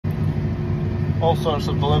all sorts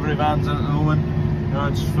of delivery vans in at the moment. You know,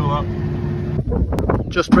 it's full up.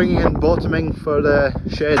 Just bringing in bottoming for the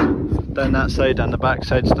shed down that side, and the back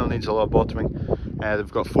side still needs a lot of bottoming.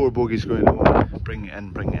 They've got 4 bogies going at the moment. Bring it in,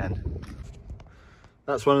 bring it in.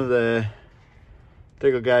 That's one of the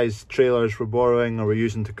digger guys' trailers we're borrowing or we're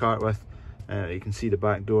using to cart with. You can see the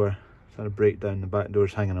back door. It's had a breakdown, the back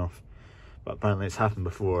door's hanging off. But apparently it's happened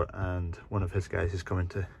before, and one of his guys is coming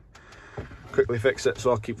to quickly fix it, so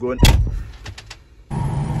I'll keep going.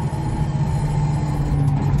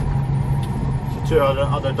 Two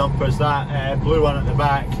other dumpers. That blue one at the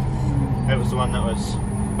back, it was the one that was,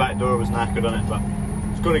 the back door was knackered on it, but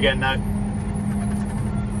it's going again now.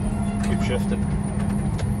 Keep shifting.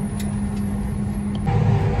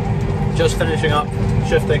 Just finishing up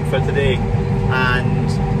shifting for today,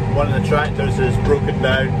 and one of the tractors is broken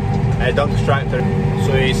down, Dunk's tractor,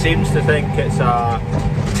 so he seems to think it's a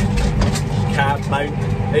cab mount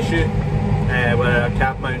issue, whether a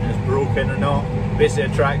cab mount is broken or not.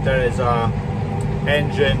 Basically a tractor is a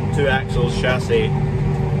engine, 2 axles, chassis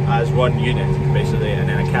as one unit basically, and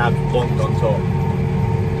then a cab plonked on top,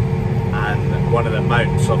 and one of the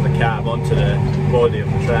mounts of the cab onto the body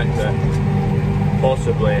of the tractor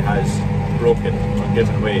possibly has broken or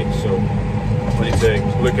given way, so we need to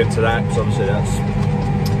look into that, because obviously that's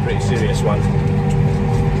a pretty serious one.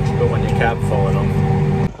 Don't want your cab falling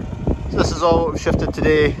off. So this is all what we've shifted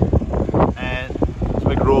today, and there's a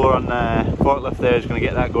big roller on the forklift there is going to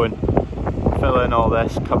get that going. Fill in all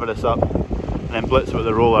this, cover this up, and then blitz it with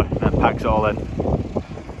the roller, and then packs it all in.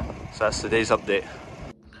 So that's today's update.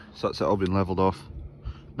 So that's it all been levelled off.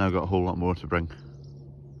 Now got a whole lot more to bring.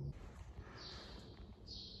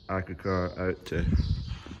 Agricar out to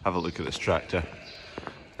have a look at this tractor.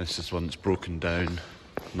 This is one that's broken down,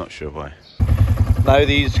 not sure why. Now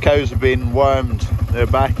these cows have been wormed, their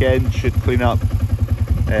back end should clean up.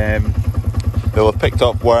 They'll have picked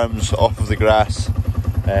up worms off of the grass.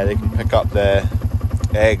 They can pick up the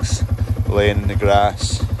eggs laying in the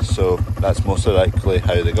grass, so that's most likely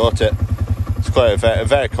how they got it. It's quite a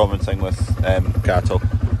very common thing with cattle,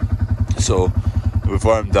 so we've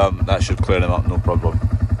wormed them, that should clear them up, no problem.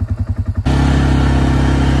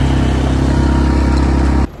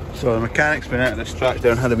 So the mechanic's been out of this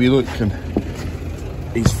tractor and had a wee look, and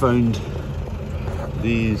he's found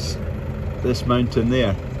this mounting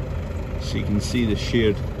there, so you can see the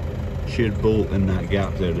shared bolt in that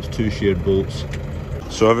gap there. There's 2 shared bolts,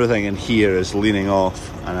 so everything in here is leaning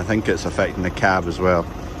off, and I think it's affecting the cab as well,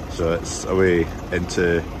 so it's away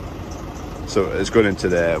into, so it's going into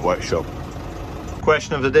the workshop.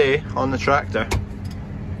 Question of the day on the tractor,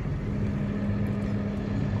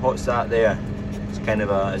 what's that there? It's kind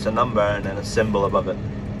of it's a number and then a symbol above it.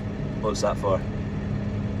 What's that for?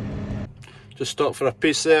 Just stopped for a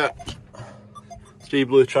piece there. 3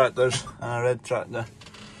 blue tractors and a red tractor.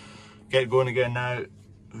 Get going again now.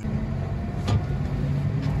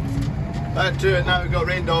 Back to it now, we got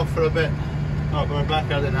rained off for a bit. Not going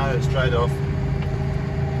back at it now, it's dried off.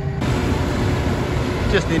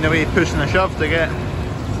 Just need a wee push and a shove to get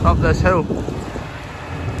up this hill.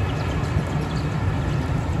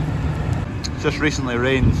 It's just recently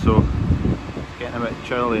rained, so getting a bit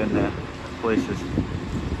chilly in the places.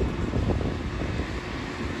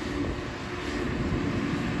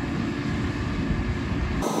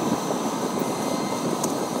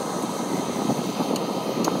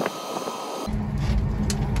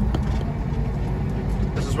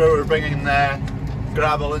 Where we're bringing the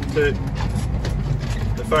gravel into.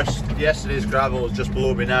 Yesterday's gravel is just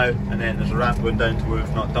below me now, and then there's a ramp going down to where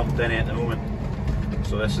we've not dumped any at the moment.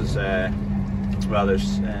 So this is, well,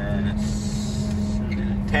 there's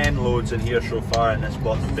 10 loads in here so far in this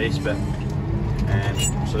bottom base bit.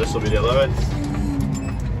 So this will be the 11th,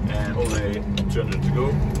 and only 200 to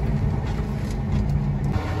go.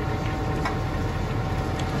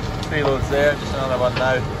 3 loads there, just another one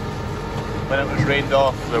now. When it was rained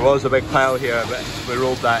off, there was a big pile here, but we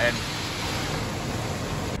rolled that in.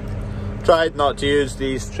 Tried not to use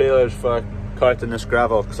these trailers for carting this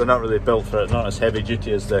gravel, because they're not really built for it, not as heavy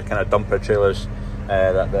duty as the kind of dumper trailers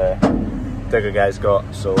that the digger guys got.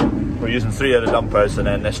 So we're using 3 of the dumpers and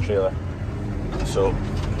then this trailer. So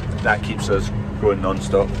that keeps us going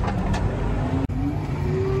non-stop.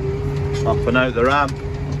 Up and out the ramp.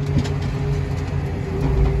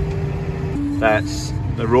 That's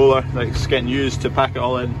the roller that's getting used to pack it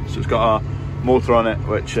all in, so it's got a motor on it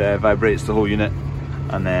which vibrates the whole unit,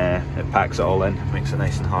 and it packs it all in, makes it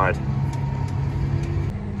nice and hard.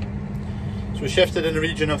 So we shifted in the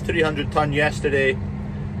region of 300 tonne yesterday.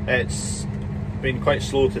 It's been quite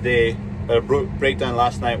slow today. A breakdown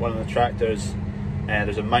last night, one of the tractors and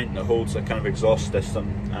there's a mount that holds a kind of exhaust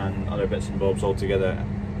system and other bits and bobs all together.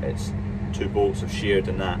 It's 2 bolts have sheared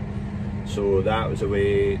in that, so that was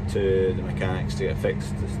away to the mechanics to get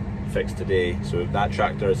fixed today. So that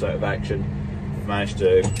tractor is out of action. We've managed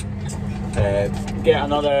to get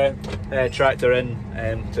another tractor in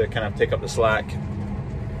to kind of take up the slack,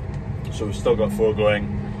 so we've still got 4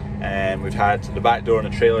 going. We've had the back door on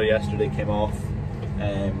the trailer yesterday came off.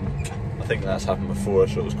 I think that's happened before,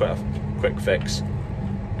 so it was quite a quick fix.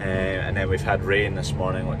 And then we've had rain this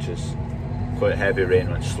morning, which is quite heavy rain,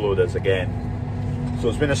 which slowed us again. So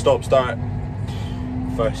it's been a stop-start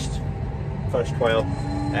first while.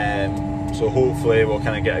 So hopefully we'll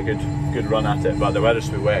kind of get a good run at it, but the weather's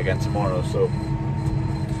to be wet again tomorrow, so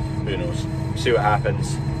who knows. See what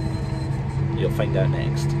happens. You'll find out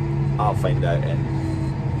next. I'll find out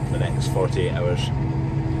in the next 48 hours.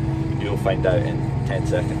 You'll find out in 10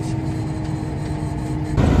 seconds.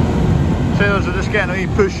 Trailers are just getting a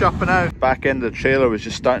wee push up and out. Back end of the trailer was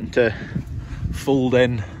just starting to fold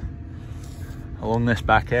in along this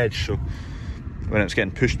back edge, so when it's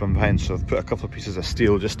getting pushed from behind, so I've put a couple of pieces of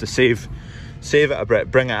steel just to save it a bit,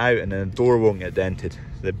 bring it out, and then the door won't get dented.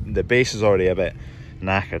 The base is already a bit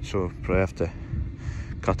knackered, so I'll probably have to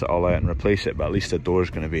cut it all out and replace it, but at least the door's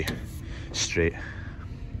going to be straight.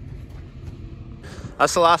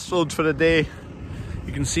 That's the last load for the day.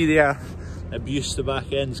 You can see the abuse the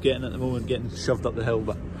back end's getting at the moment, getting shoved up the hill,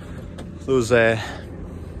 but those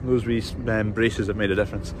wee braces have made a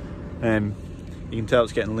difference. You can tell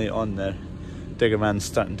it's getting late on there. Digger man's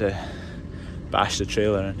starting to bash the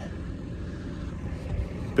trailer and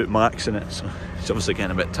put marks in it, so he's obviously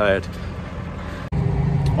getting a bit tired.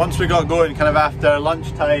 Once we got going, kind of after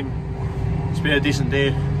lunchtime, it's been a decent day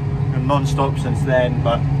and non-stop since then,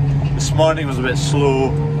 but this morning was a bit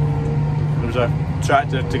slow. There was a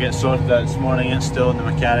tractor to get sorted out this morning, it's still in the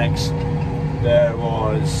mechanics. There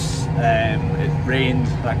was, it rained,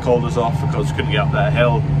 that called us off because we couldn't get up that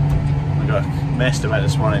hill. We got messed about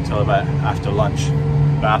this morning until about after lunch.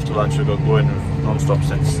 But after lunch we got going non-stop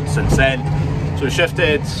since then. So we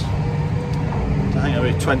shifted, I think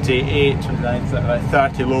about 28, 29, about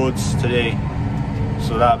 30 loads today.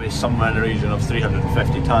 So that'll be somewhere in the region of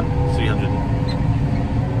 350 tonne, 300.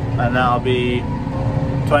 And that'll be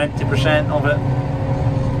 20% of it.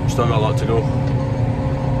 Still got a lot to go.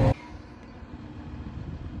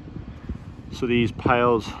 So these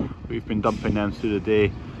piles, we've been dumping them through the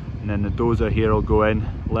day, and then the dozer here will go in,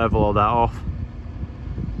 level all that off,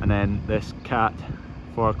 and then this cat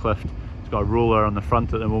forklift, it's got a roller on the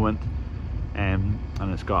front at the moment, and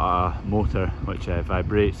it's got a motor which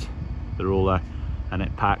vibrates the roller, and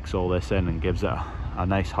it packs all this in and gives it a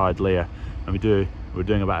nice hard layer. And we're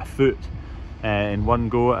doing about a foot in one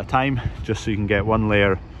go at a time, just so you can get one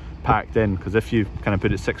layer packed in, because if you kind of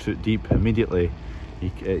put it 6 foot deep immediately,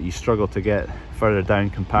 you struggle to get further down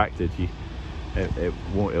compacted.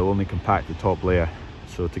 It'll only compact the top layer.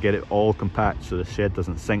 So to get it all compact so the shed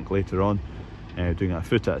doesn't sink later on, doing it a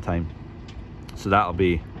foot at a time. So that'll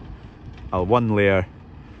be a one layer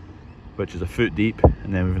which is a foot deep,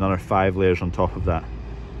 and then we've another 5 layers on top of that.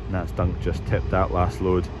 And that's Dunk just tipped that last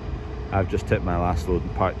load. I've just tipped my last load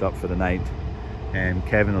and parked up for the night, and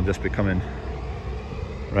Kevin will just be coming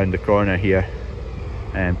around the corner here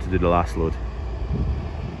to do the last load.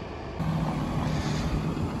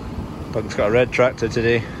 Dunk's got a red tractor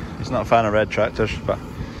today. He's not a fan of red tractors, but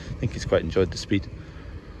I think he's quite enjoyed the speed.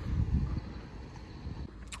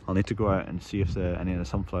 I'll need to go out and see if any of the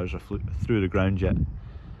sunflowers are through the ground yet.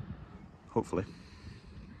 Hopefully.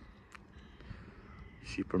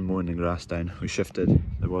 Sheep are mowing the grass down. We shifted.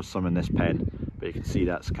 There was some in this pen, but you can see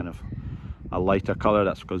that's kind of a lighter colour.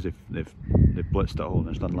 That's because they've blitzed it all and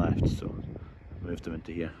there's none left, so moved them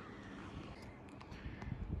into here.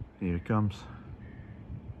 Here he comes.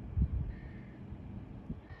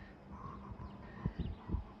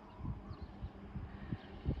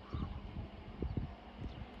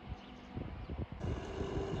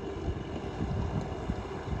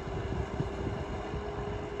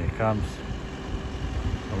 Here he comes.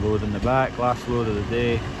 A load in the back, last load of the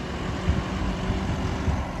day.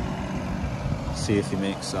 See if he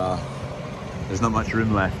makes there's not much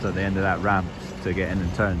room left at the end of that ramp to get in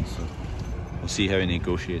and turn, so we'll see how he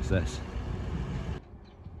negotiates this.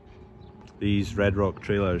 These Red Rock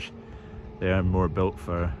trailers, they are more built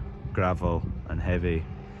for gravel and heavy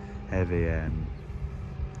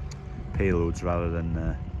payloads rather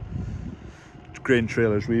than grain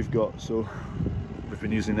trailers we've got. So we've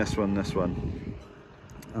been using this one,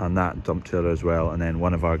 and that dump trailer as well, and then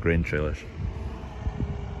one of our grain trailers.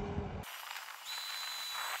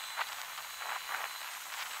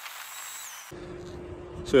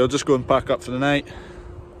 So he'll just go and pack up for the night.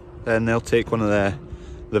 Then they'll take one of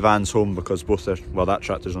the vans home because both their, well, that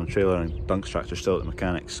tractor's on trailer and Dunk's tractor's still at the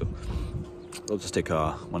mechanics, so they'll just take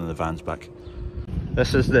one of the vans back.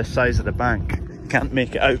 This is the size of the bank. Can't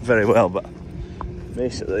make it out very well, but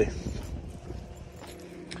basically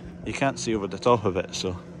you can't see over the top of it,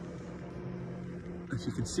 so if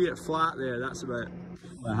you can see it flat there, that's about,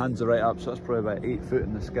 my hands are right up, so that's probably about 8 foot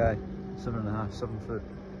in the sky, 7.5, 7 foot.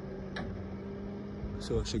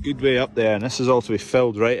 So it's a good way up there, and this is all to be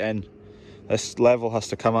filled right in. This level has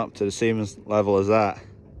to come up to the same level as that.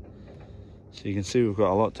 So you can see we've got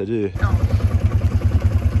a lot to do.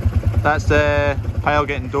 That's the pile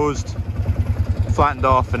getting dozed, flattened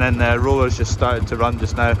off, and then the rollers just started to run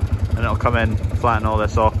just now, and it'll come in, flatten all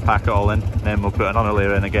this off, pack it all in, and then we'll put another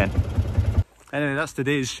layer in again. Anyway, that's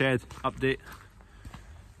today's shed update.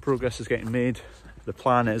 Progress is getting made. The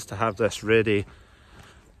plan is to have this ready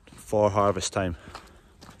for harvest time.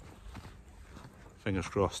 Fingers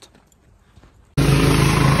crossed.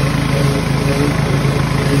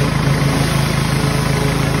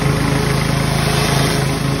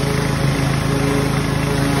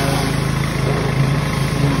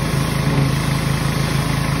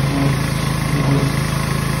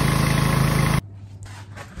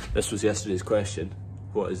 This was yesterday's question.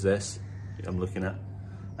 What is this I'm looking at?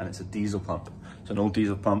 And it's a diesel pump. It's an old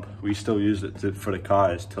diesel pump. We still used it for the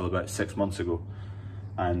cars till about 6 months ago.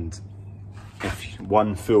 And if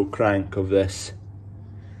one full crank of this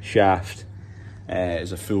shaft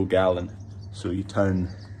is a full gallon, so you turn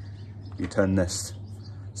this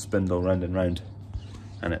spindle round and round,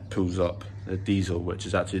 and it pulls up the diesel, which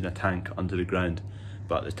is actually in a tank under the ground,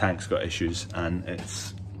 but the tank's got issues and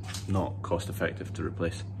it's not cost effective to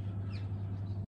replace.